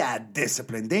need that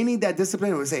discipline. They need that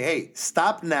discipline. We say, hey,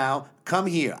 stop now. Come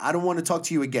here. I don't want to talk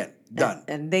to you again. Done.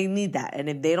 And they need that. And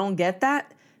if they don't get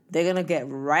that, they're gonna get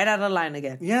right out of line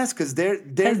again. Yes, because they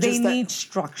need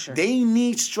structure. They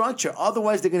need structure.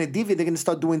 Otherwise, they're gonna deviate. They're gonna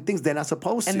start doing things they're not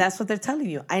supposed to. And that's what they're telling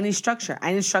you. I need structure.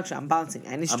 I need structure. I'm bouncing.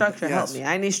 I need structure. Help me.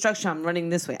 I need structure. I'm running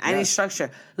this way. I need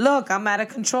structure. Look, I'm out of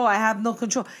control. I have no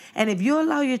control. And if you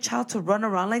allow your child to run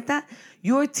around like that,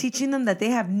 you're teaching them that they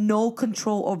have no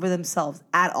control over themselves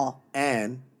at all.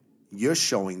 And you're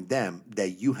showing them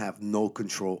that you have no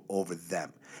control over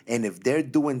them. And if they're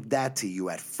doing that to you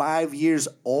at 5 years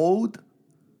old,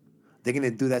 they're going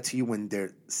to do that to you when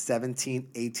they're 17,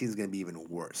 18 is going to be even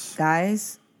worse.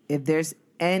 Guys, if there's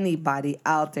anybody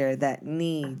out there that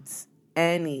needs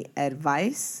any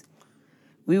advice,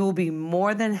 we will be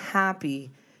more than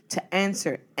happy to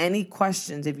answer any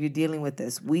questions if you're dealing with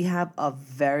this. We have a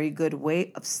very good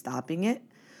way of stopping it.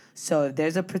 So if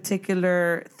there's a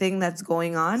particular thing that's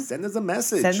going on, send us a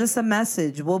message. Send us a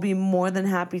message. We'll be more than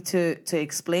happy to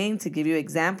explain, to give you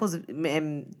examples,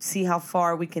 and see how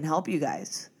far we can help you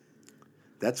guys.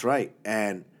 That's right.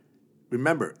 And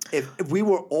remember, if we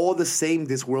were all the same,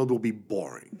 this world will be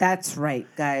boring. That's right,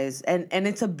 guys. And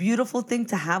it's a beautiful thing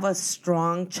to have a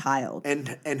strong child.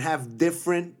 And have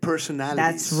different personalities.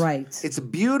 That's right. It's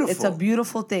beautiful. It's a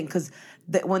beautiful thing because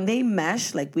when they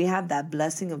mesh, like we have that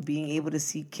blessing of being able to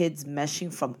see kids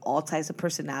meshing from all types of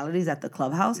personalities at the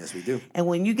clubhouse. Yes, we do. And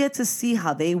when you get to see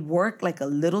how they work like a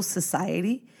little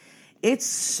society, it's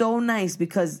so nice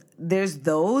because there's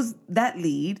those that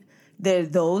lead,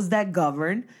 there's those that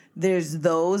govern, there's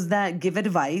those that give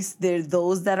advice, there's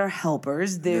those that are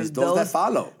helpers, there's those that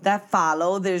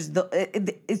follow. There's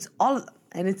it's all of them.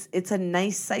 And it's a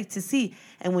nice sight to see.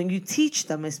 And when you teach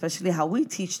them, especially how we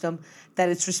teach them, that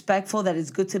it's respectful, that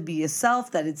it's good to be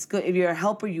yourself, that it's good. If you're a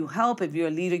helper, you help. If you're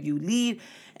a leader, you lead.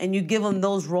 And you give them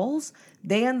those roles,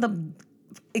 they end up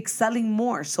excelling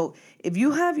more. So if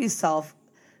you have yourself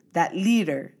that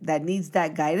leader that needs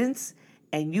that guidance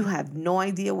and you have no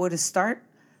idea where to start,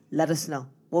 let us know.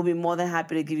 We'll be more than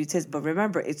happy to give you tips. But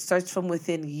remember, it starts from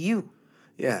within you.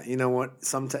 Yeah, you know what?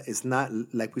 Sometimes it's not,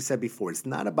 like we said before, it's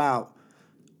not about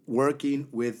working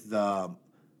with the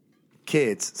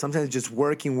kids. Sometimes it's just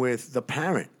working with the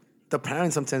parent. The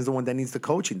parent sometimes is the one that needs the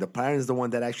coaching. The parent is the one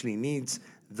that actually needs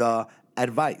the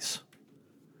advice.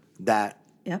 That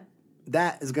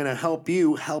is going to help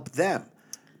you help them.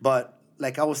 But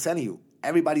like I was telling you,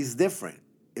 everybody's different.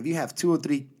 If you have 2 or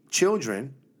 3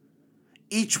 children,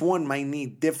 each one might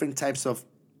need different types of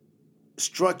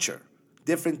structure,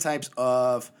 different types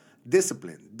of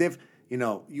discipline.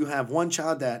 You have one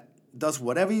child that does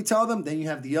whatever you tell them, then you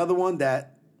have the other one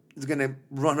that is going to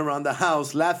run around the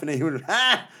house laughing at you.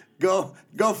 Go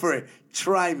for it.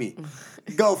 Try me.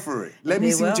 Go for it. Let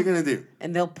me see what you're going to do.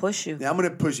 And they'll push you. Yeah, I'm going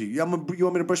to push you. You want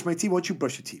me to brush my teeth? Why don't you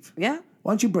brush your teeth? Yeah.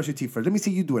 Why don't you brush your teeth first? Let me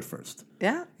see you do it first.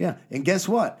 Yeah. Yeah. And guess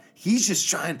what? He's just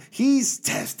trying. He's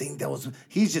testing.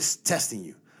 He's just testing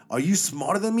you. Are you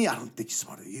smarter than me? I don't think you're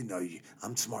smarter than you. No,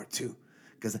 I'm smart too.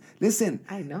 Because, listen,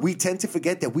 I know. we tend to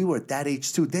forget that we were at that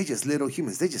age too. They're just little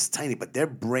humans. They're just tiny, but their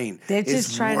brain They're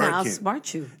just trying working. to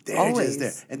outsmart you. They're always. just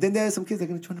there. And then there are some kids that are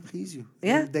going to try to please you.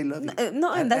 Yeah. They love you.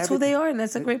 No, and that's who they are, and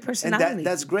that's a great personality. And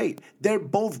that's great. They're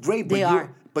both great. But They are.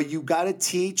 But you got to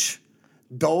teach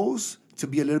those to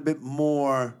be a little bit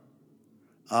more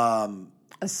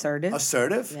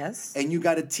assertive. Yes. And you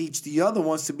got to teach the other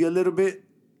ones to be a little bit,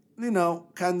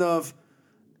 kind of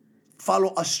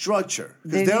follow a structure.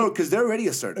 Because they're already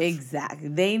assertive. Exactly.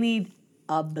 They need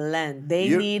a blend. They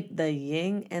need the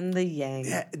yin and the yang.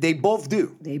 Yeah, they both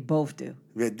do. They both do.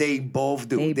 Yeah, they both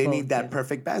do. They need that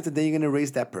perfect balance, and then you're going to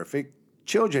raise that perfect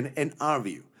children, in our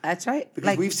view. That's right.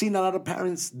 Because we've seen a lot of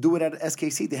parents do it at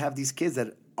SKC. They have these kids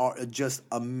that are just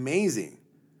amazing.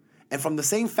 And from the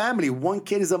same family, one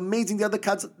kid is amazing, the other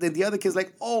kid's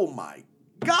like, oh my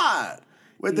God.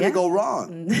 Where did it go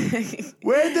wrong?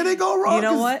 Where did it go wrong? You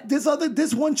know what?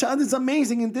 This one child is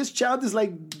amazing, and this child is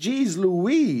like, geez,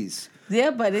 Louise.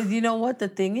 Yeah, but you know what? The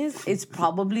thing is, it's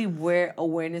probably where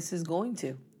awareness is going to.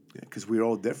 Yeah, because we're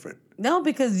all different. No,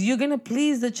 because you're gonna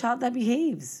please the child that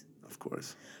behaves. Of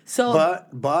course. So,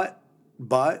 but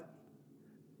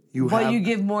you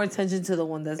give more attention to the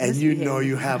one that's misbehaving. And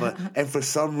you have and for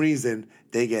some reason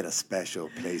they get a special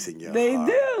place in your they heart.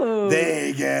 Do.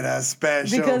 They get a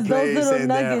special because place those little in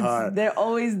nuggets, their heart. they're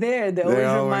always there. They're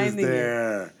always reminding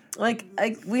there. you. Like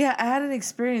I had an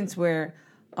experience where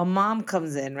a mom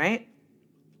comes in, right?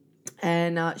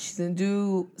 And she's gonna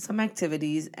do some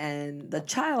activities, and the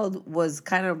child was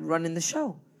kind of running the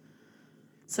show.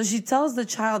 So she tells the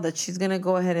child that she's gonna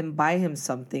go ahead and buy him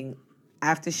something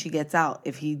after she gets out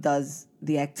if he does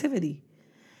the activity.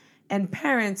 And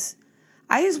parents,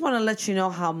 I just want to let you know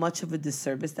how much of a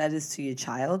disservice that is to your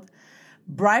child.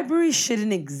 Bribery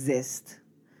shouldn't exist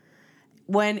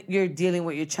when you're dealing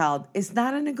with your child. It's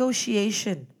not a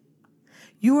negotiation.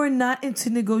 You are not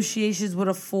into negotiations with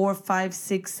a 4, 5,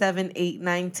 6, 7, 8,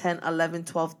 9, 10, 11,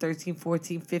 12, 13,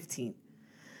 14, 15.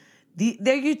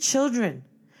 They're your children.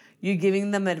 You're giving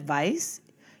them advice.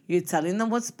 You're telling them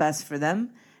what's best for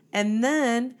them. And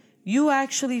then you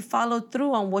actually follow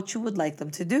through on what you would like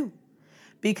them to do.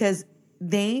 Because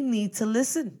they need to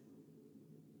listen.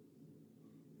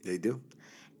 They do.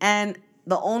 And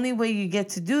the only way you get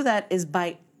to do that is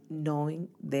by knowing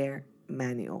their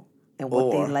manual and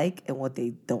what they like and what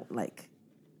they don't like.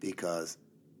 Because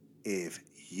if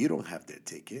you don't have their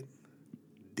ticket,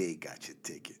 they got your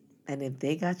ticket. And if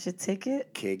they got your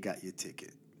ticket, kid got your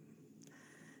ticket.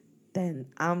 Then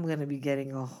I'm going to be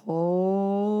getting a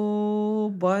whole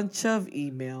bunch of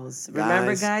emails.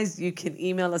 Remember, guys, you can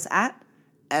email us at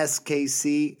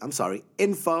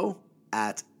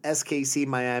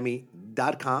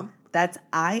info@skcmiami.com. That's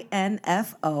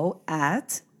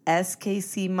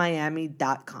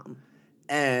info@skcmiami.com.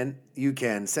 And you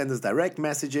can send us direct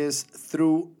messages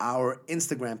through our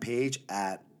Instagram page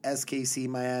at SKC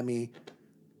Miami.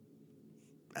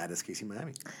 At SKC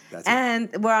Miami. That's it. And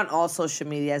we're on all social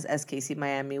media as SKC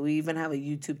Miami. We even have a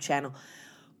YouTube channel.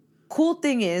 Cool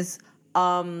thing is,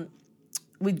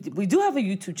 we do have a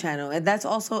YouTube channel, and that's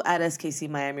also at SKC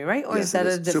Miami, right? Or Yes, is that it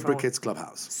a is. different Super one? Kids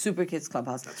Clubhouse. Super Kids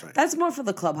Clubhouse. That's right. That's more for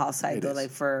the clubhouse side, It though, is. like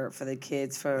for the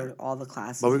kids, for all the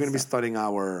classes. But we're and going to be stuff. starting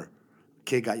our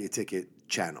Kid Got Your Ticket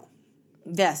channel.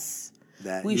 Yes,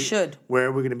 That we should.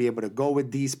 Where we're going to be able to go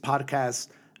with these podcasts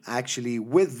actually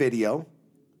with video,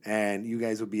 and you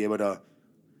guys will be able to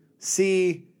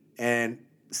see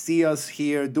us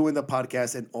here doing the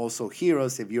podcast and also hear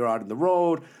us if you're out on the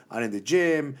road, out in the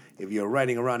gym, if you're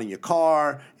riding around in your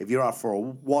car, if you're out for a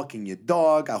walking your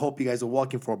dog. I hope you guys are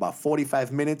walking for about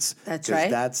 45 minutes. That's 'cause right.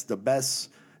 That's the best.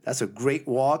 That's a great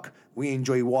walk. We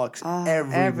enjoy walks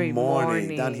every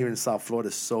morning. Down here in South Florida.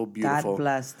 It's so beautiful. God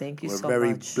bless. Thank you We're so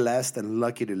very much. blessed and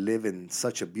lucky to live in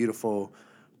such a beautiful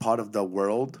part of the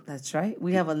world. That's right.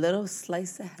 We have a little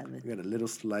slice of heaven. We got a little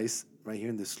slice right here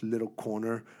in this little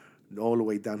corner, all the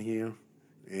way down here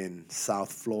in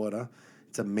South Florida.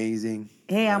 It's amazing.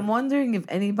 Hey, I'm wondering if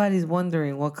anybody's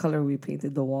wondering what color we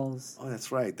painted the walls. Oh, that's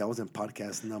right. That was in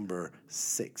podcast number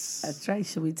 6. That's right.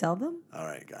 Should we tell them? All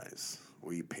right, guys.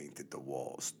 We painted the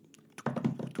walls.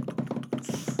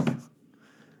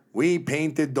 We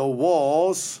painted the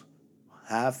walls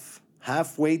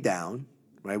halfway down,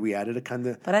 right? We added a kind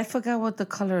of, But I forgot what the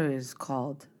color is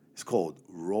called. it's called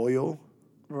royal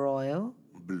Royal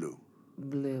blue.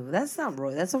 blue. That's not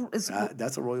royal. That's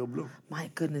a royal blue. My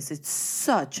goodness, it's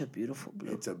such a beautiful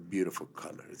blue. It's a beautiful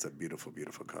color. It's a beautiful,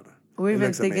 beautiful color. We're It even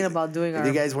looks thinking amazing. about doing If our.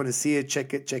 you guys want to see it,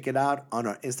 check it out on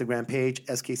our Instagram page,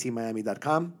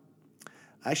 skcmiami.com.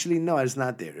 Actually, no, it's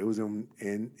not there. It was in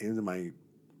my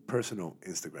personal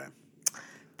Instagram.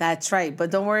 That's right.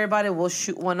 But don't worry about it. We'll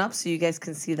shoot one up so you guys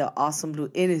can see the awesome blue.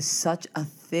 It is such a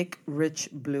thick, rich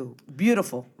blue.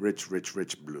 Beautiful. Rich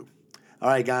blue. All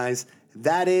right, guys.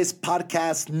 That is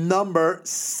podcast number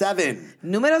 7.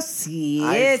 Número 7.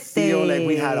 I feel like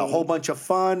we had a whole bunch of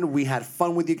fun. We had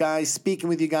fun with you guys, speaking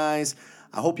with you guys.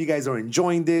 I hope you guys are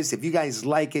enjoying this. If you guys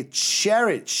like it, share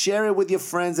it. Share it with your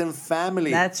friends and family.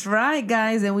 That's right,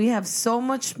 guys. And we have so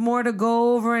much more to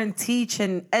go over and teach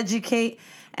and educate.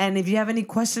 And if you have any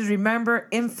questions, remember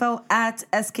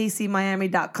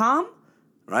info@skcmiami.com.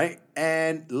 Right?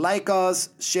 And like us,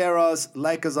 share us,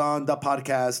 like us on the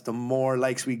podcast. The more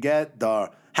likes we get, the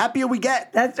happier we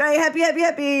get. That's right. Happy. We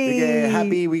get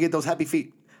happy. We get those happy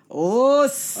feet. Oh,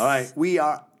 All right. We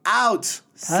are out.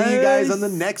 See you guys on the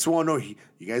next one. Or you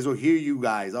guys will hear you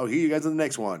guys. I'll hear you guys on the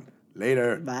next one.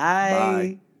 Later.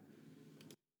 Bye.